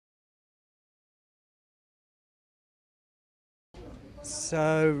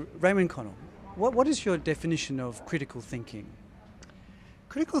So, Raewyn Connell, what is your definition of critical thinking?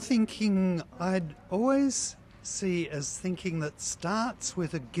 Critical thinking I'd always see as thinking that starts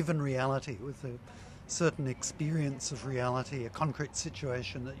with a given reality, with a certain experience of reality, a concrete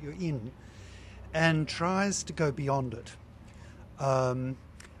situation that you're in, and tries to go beyond it.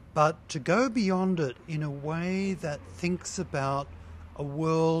 But to go beyond it in a way that thinks about a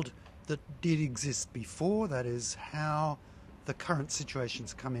world that did exist before, that is, how the current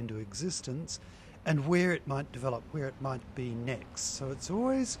situations come into existence, and where it might develop, where it might be next. So it's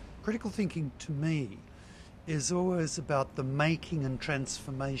always, critical thinking to me is always about the making and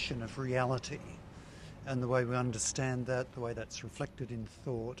transformation of reality, and the way we understand that, the way that's reflected in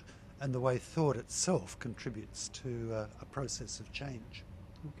thought, and the way thought itself contributes to a process of change.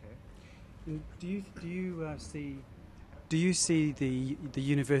 Okay. And do you see the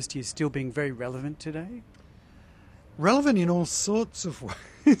university as still being very relevant today? Relevant in all sorts of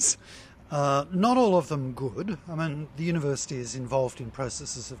ways. Not all of them good. I mean, the university is involved in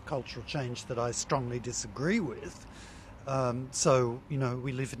processes of cultural change that I strongly disagree with.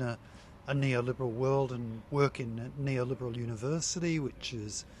 We live in a neoliberal world and work in a neoliberal university, which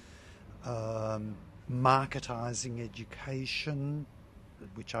is marketising education,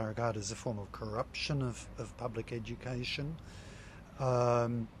 which I regard as a form of corruption of public education.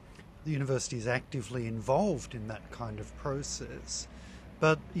 The university is actively involved in that kind of process.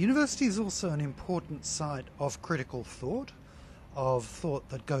 But the university is also an important site of critical thought, of thought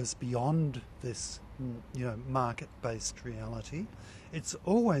that goes beyond this, market-based reality. It's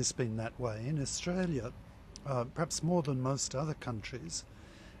always been that way in Australia, perhaps more than most other countries.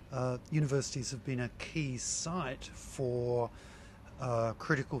 Universities have been a key site for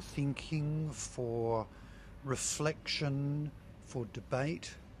critical thinking, for reflection, for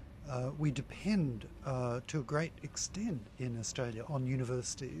debate. We depend to a great extent in Australia on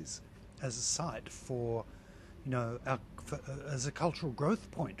universities as a site for, as a cultural growth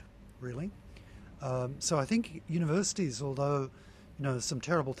point, really. So I think universities, although, some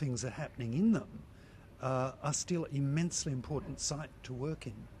terrible things are happening in them, are still an immensely important site to work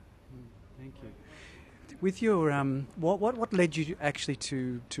in. Thank you. With your, what led you actually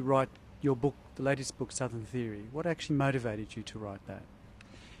to write your book, the latest book, Southern Theory? What actually motivated you to write that?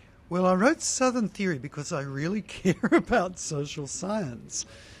 Well, I wrote Southern Theory because I really care about social science.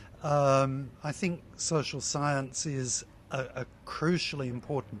 I think social science is a crucially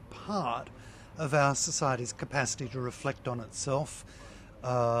important part of our society's capacity to reflect on itself,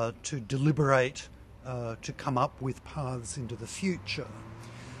 to deliberate, to come up with paths into the future.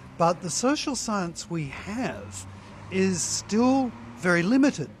 But the social science we have is still very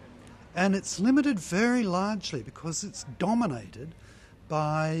limited, and it's limited very largely because it's dominated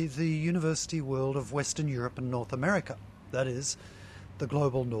by the university world of Western Europe and North America. That is, the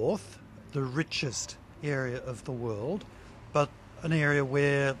global north, the richest area of the world, but an area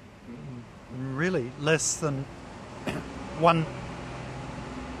where really less than one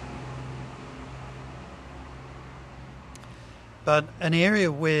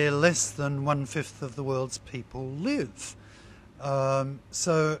one-fifth of the world's people live.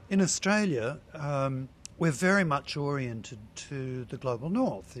 So in Australia, we're very much oriented to the global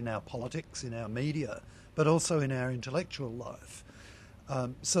north in our politics, in our media, but also in our intellectual life.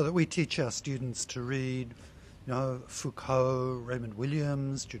 So that we teach our students to read, Foucault, Raymond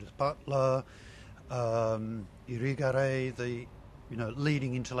Williams, Judith Butler, Irigaray, the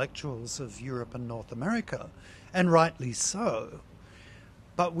leading intellectuals of Europe and North America, and rightly so.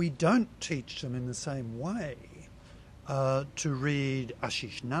 But we don't teach them in the same way to read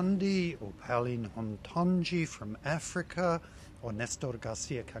Ashish Nandi or Pauline Hontonji from Africa, or Nestor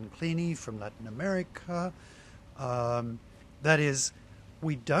Garcia Canclini from Latin America. That is,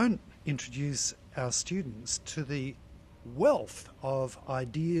 we don't introduce our students to the wealth of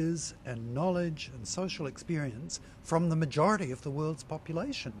ideas and knowledge and social experience from the majority of the world's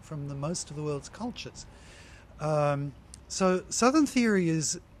population, from the most of the world's cultures. So Southern Theory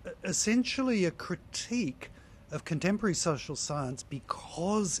is essentially a critique of contemporary social science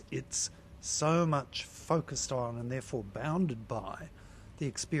because it's so much focused on and therefore bounded by the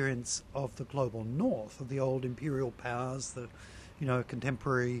experience of the global north, of the old imperial powers, the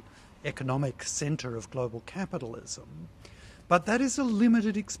contemporary economic centre of global capitalism. But that is a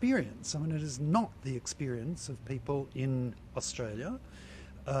limited experience. I mean, it is not the experience of people in Australia.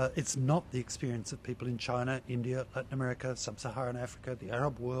 It's not the experience of people in China, India, Latin America, Sub-Saharan Africa, the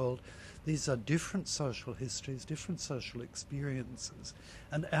Arab world. These are different social histories, different social experiences.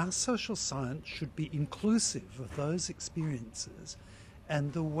 And our social science should be inclusive of those experiences.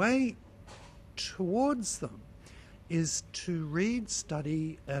 And the way towards them is to read,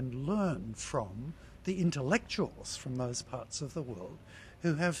 study and learn from the intellectuals from those parts of the world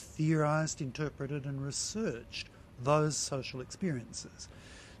who have theorised, interpreted and researched those social experiences.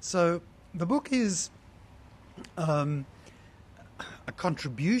 So the book is a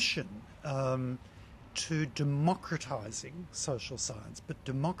contribution to democratising social science, but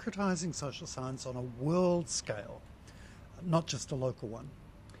democratising social science on a world scale, not just a local one.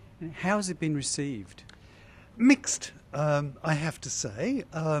 And how has it been received? Mixed, I have to say.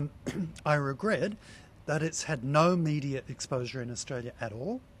 I regret that it's had no media exposure in Australia at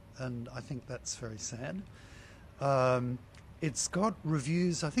all, and I think that's very sad. It's got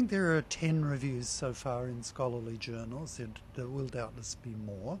reviews. I think there are 10 reviews so far in scholarly journals. There will doubtless be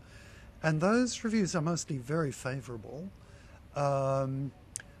more. And those reviews are mostly very favourable.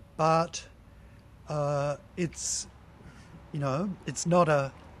 But it's, it's not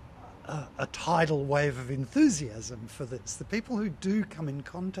a tidal wave of enthusiasm for this. The people who do come in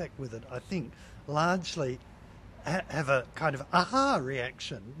contact with it, I think, largely have a kind of aha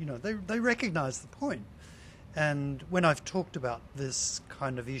reaction. They recognise the point. And when I've talked about this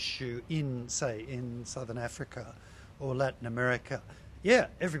kind of issue in Southern Africa or Latin America, yeah,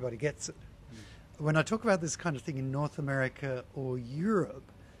 everybody gets it. When I talk about this kind of thing in North America or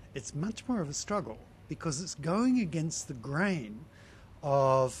Europe, it's much more of a struggle because it's going against the grain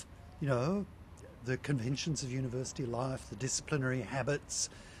of, the conventions of university life, the disciplinary habits,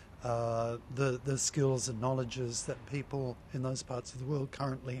 the skills and knowledges that people in those parts of the world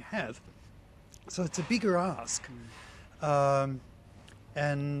currently have. So it's a bigger ask. And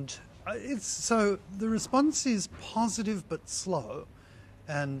so the response is positive but slow.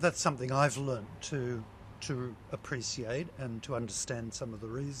 And that's something I've learned to appreciate and to understand some of the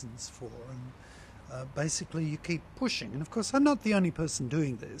reasons for. And basically you keep pushing. And of course I'm not the only person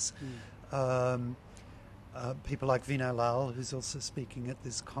doing this. People like Vinay Lal, who's also speaking at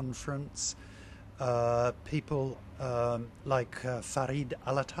this conference. People like Farid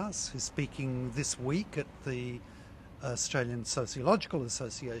Alatas, who's speaking this week at the Australian Sociological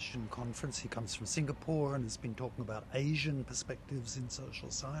Association conference. He comes from Singapore and has been talking about Asian perspectives in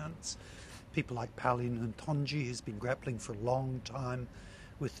social science. People like Pauline Ntonji, who's been grappling for a long time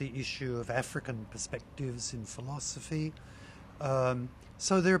with the issue of African perspectives in philosophy.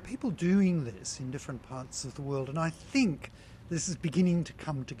 So there are people doing this in different parts of the world, and I think this is beginning to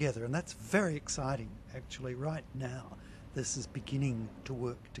come together, and that's very exciting, actually. Right now, this is beginning to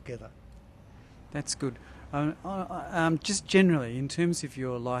work together. That's good. Just generally, in terms of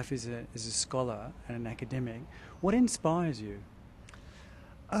your life as a scholar and an academic, what inspires you?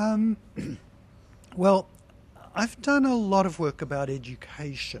 Well, I've done a lot of work about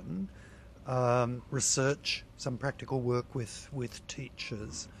education, research, some practical work with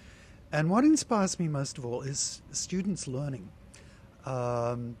teachers. And what inspires me most of all is students learning.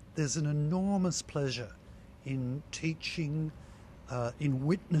 There's an enormous pleasure in teaching, in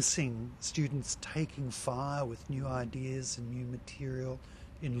witnessing students taking fire with new ideas and new material,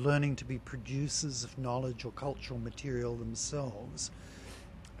 in learning to be producers of knowledge or cultural material themselves.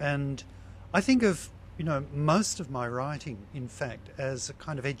 And I think of, most of my writing, in fact, as a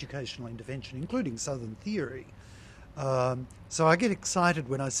kind of educational intervention, including Southern theory. So I get excited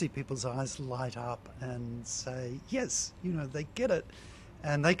when I see people's eyes light up and say, yes, they get it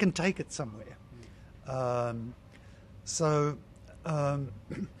and they can take it somewhere.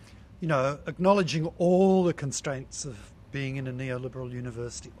 Acknowledging all the constraints of being in a neoliberal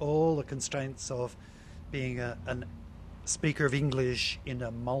university, all the constraints of being a speaker of English in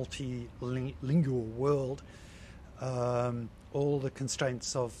a multilingual world, all the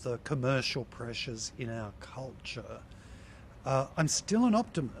constraints of the commercial pressures in our culture. I'm still an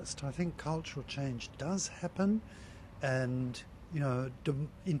optimist. I think cultural change does happen, and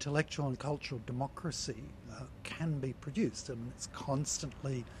intellectual and cultural democracy can be produced, and it's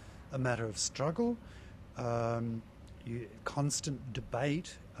constantly a matter of struggle, constant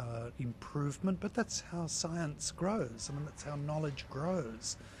debate, improvement, but that's how science grows. That's how knowledge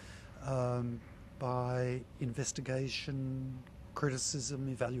grows, by investigation, criticism,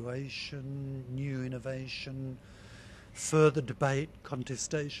 evaluation, new innovation, further debate,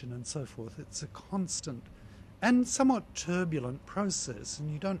 contestation, and so forth. It's a constant and somewhat turbulent process,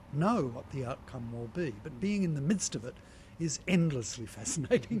 and you don't know what the outcome will be, but being in the midst of it is endlessly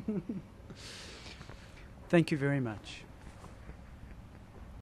fascinating. Thank you very much.